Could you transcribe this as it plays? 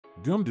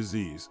Gum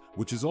disease,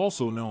 which is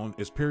also known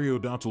as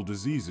periodontal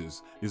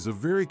diseases, is a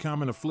very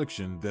common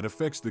affliction that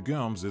affects the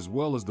gums as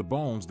well as the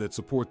bones that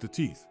support the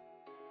teeth.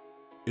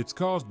 It's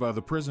caused by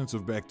the presence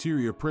of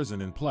bacteria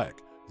present in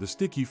plaque, the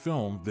sticky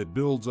film that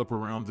builds up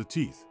around the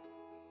teeth.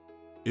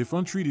 If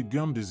untreated,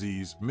 gum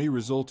disease may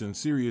result in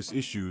serious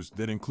issues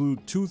that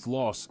include tooth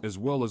loss as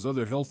well as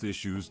other health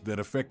issues that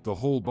affect the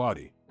whole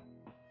body.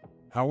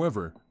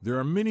 However, there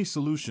are many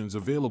solutions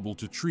available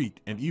to treat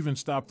and even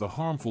stop the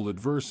harmful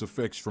adverse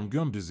effects from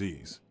gum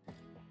disease.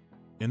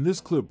 In this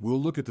clip,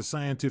 we'll look at the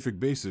scientific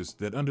basis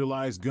that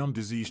underlies gum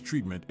disease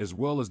treatment as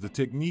well as the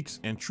techniques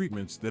and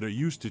treatments that are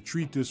used to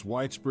treat this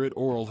widespread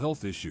oral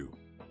health issue.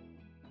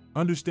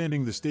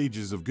 Understanding the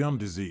stages of gum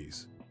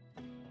disease.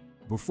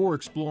 Before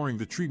exploring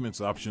the treatment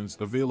options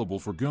available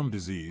for gum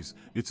disease,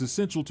 it's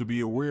essential to be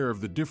aware of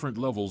the different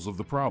levels of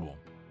the problem.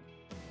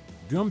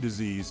 Gum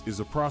disease is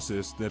a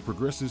process that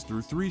progresses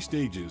through 3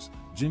 stages: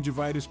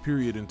 gingivitis,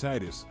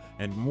 periodontitis,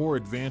 and more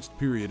advanced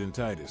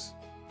periodontitis.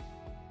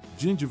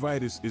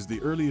 Gingivitis is the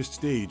earliest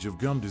stage of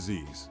gum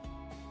disease.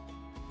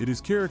 It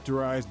is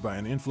characterized by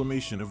an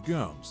inflammation of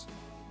gums.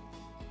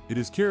 It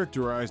is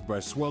characterized by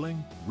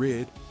swelling,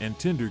 red, and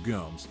tender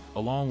gums,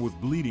 along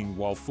with bleeding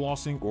while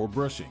flossing or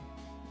brushing.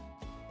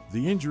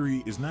 The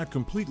injury is not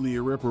completely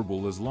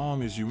irreparable as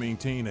long as you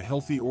maintain a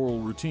healthy oral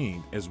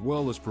routine as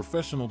well as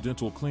professional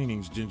dental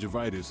cleanings.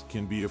 Gingivitis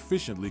can be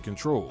efficiently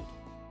controlled.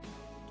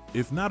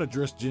 If not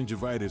addressed,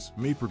 gingivitis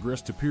may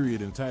progress to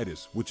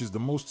periodontitis, which is the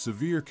most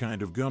severe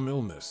kind of gum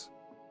illness.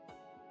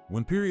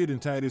 When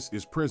periodontitis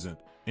is present,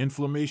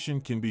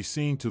 inflammation can be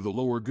seen to the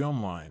lower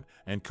gum line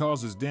and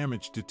causes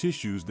damage to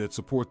tissues that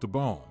support the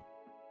bone.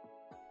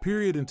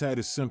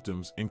 Periodontitis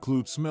symptoms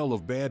include smell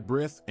of bad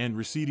breath and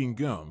receding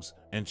gums,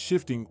 and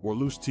shifting or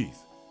loose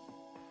teeth.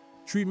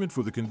 Treatment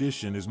for the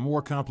condition is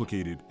more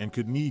complicated and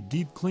could need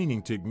deep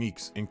cleaning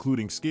techniques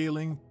including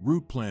scaling,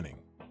 root planing.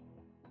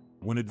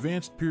 When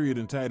advanced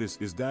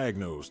periodontitis is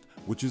diagnosed,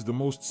 which is the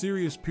most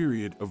serious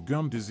period of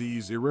gum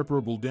disease,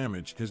 irreparable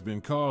damage has been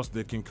caused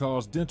that can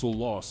cause dental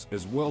loss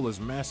as well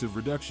as massive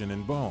reduction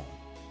in bone.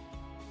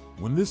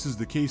 When this is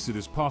the case, it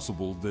is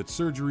possible that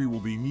surgery will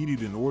be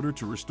needed in order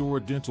to restore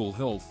dental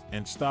health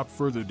and stop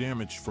further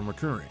damage from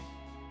occurring.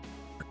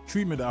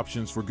 Treatment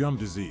options for gum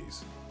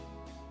disease.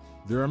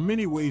 There are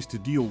many ways to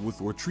deal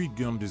with or treat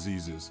gum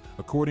diseases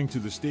according to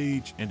the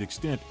stage and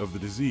extent of the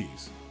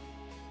disease.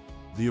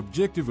 The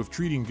objective of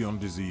treating gum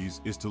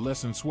disease is to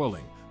lessen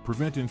swelling,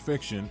 prevent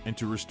infection, and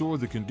to restore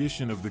the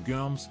condition of the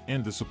gums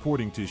and the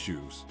supporting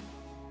tissues.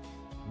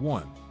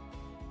 1.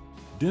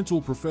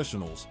 Dental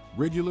professionals,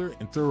 regular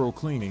and thorough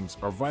cleanings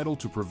are vital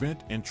to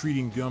prevent and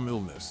treating gum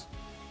illness.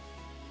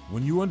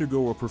 When you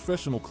undergo a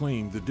professional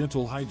clean, the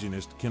dental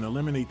hygienist can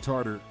eliminate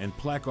tartar and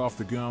plaque off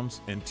the gums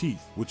and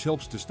teeth, which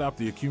helps to stop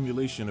the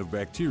accumulation of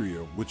bacteria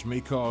which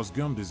may cause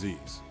gum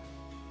disease.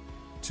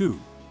 2.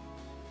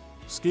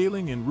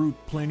 Scaling and root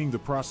planing. The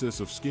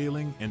process of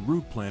scaling and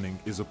root planing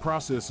is a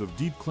process of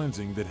deep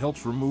cleansing that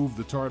helps remove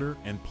the tartar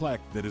and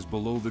plaque that is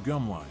below the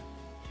gum line.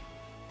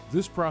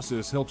 This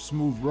process helps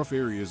smooth rough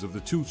areas of the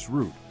tooth's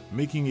root,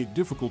 making it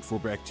difficult for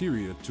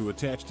bacteria to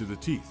attach to the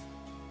teeth.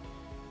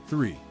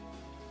 3.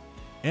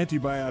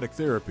 Antibiotic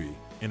therapy.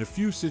 In a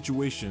few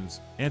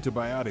situations,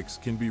 antibiotics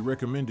can be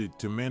recommended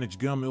to manage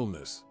gum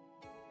illness.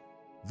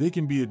 They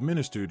can be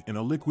administered in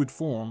a liquid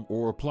form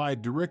or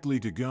applied directly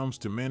to gums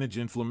to manage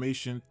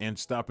inflammation and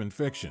stop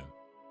infection.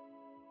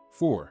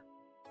 4.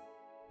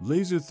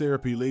 Laser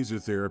therapy. Laser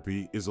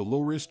therapy is a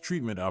low-risk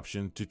treatment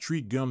option to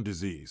treat gum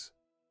disease.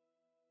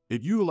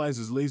 It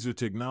utilizes laser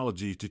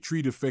technology to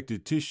treat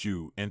affected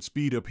tissue and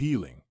speed up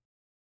healing.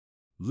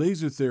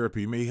 Laser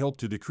therapy may help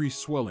to decrease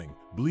swelling,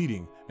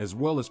 bleeding, as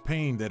well as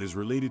pain that is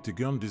related to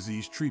gum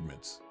disease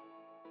treatments.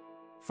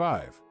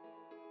 5.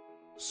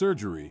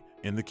 Surgery.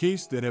 In the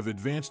case that have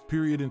advanced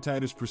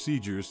periodontitis,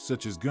 procedures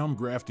such as gum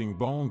grafting,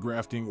 bone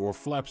grafting, or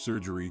flap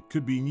surgery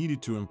could be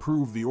needed to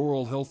improve the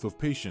oral health of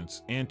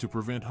patients and to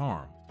prevent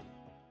harm.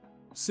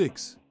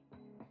 6.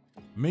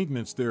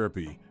 Maintenance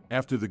therapy.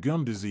 After the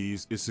gum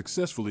disease is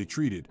successfully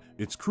treated,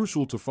 it's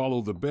crucial to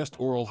follow the best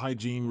oral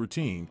hygiene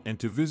routine and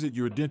to visit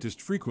your dentist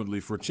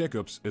frequently for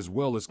checkups as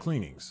well as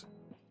cleanings.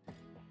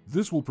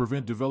 This will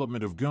prevent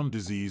development of gum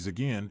disease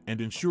again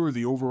and ensure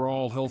the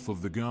overall health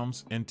of the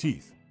gums and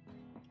teeth.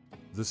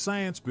 The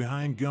science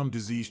behind gum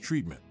disease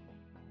treatment.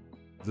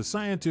 The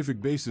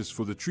scientific basis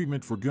for the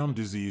treatment for gum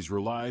disease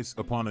relies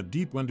upon a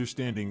deep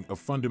understanding of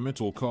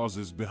fundamental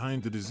causes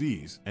behind the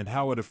disease and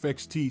how it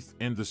affects teeth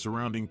and the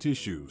surrounding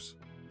tissues.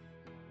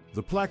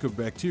 The plaque of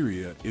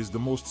bacteria is the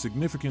most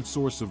significant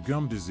source of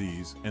gum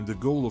disease, and the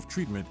goal of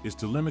treatment is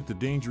to limit the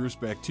dangerous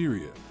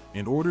bacteria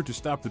in order to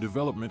stop the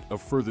development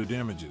of further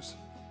damages.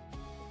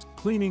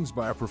 Cleanings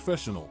by a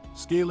professional,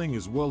 scaling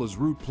as well as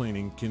root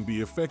planing can be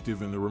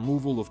effective in the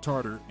removal of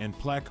tartar and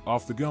plaque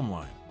off the gum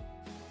line.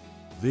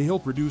 They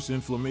help reduce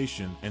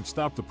inflammation and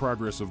stop the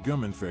progress of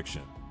gum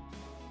infection.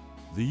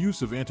 The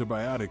use of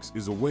antibiotics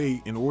is a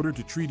way in order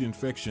to treat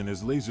infection,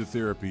 as laser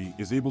therapy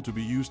is able to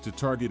be used to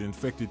target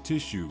infected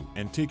tissue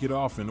and take it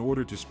off in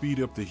order to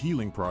speed up the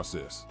healing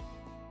process.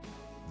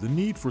 The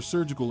need for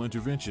surgical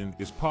intervention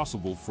is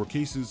possible for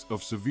cases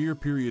of severe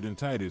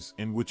periodontitis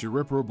in which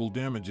irreparable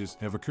damages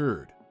have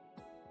occurred.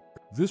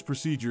 This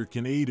procedure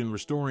can aid in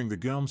restoring the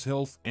gum's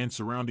health and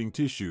surrounding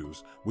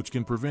tissues, which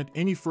can prevent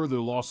any further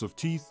loss of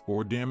teeth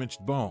or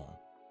damaged bone.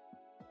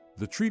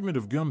 The treatment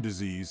of gum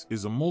disease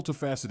is a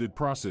multifaceted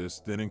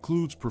process that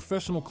includes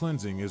professional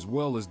cleansing as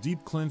well as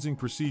deep cleansing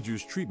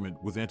procedures, treatment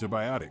with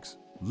antibiotics,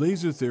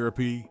 laser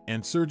therapy,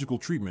 and surgical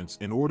treatments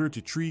in order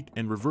to treat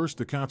and reverse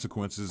the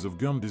consequences of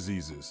gum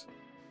diseases.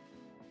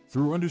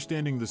 Through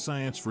understanding the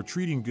science for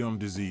treating gum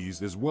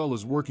disease as well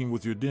as working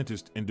with your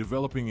dentist and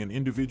developing an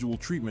individual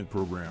treatment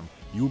program,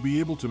 you'll be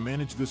able to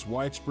manage this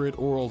widespread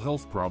oral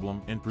health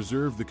problem and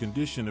preserve the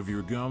condition of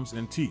your gums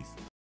and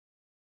teeth.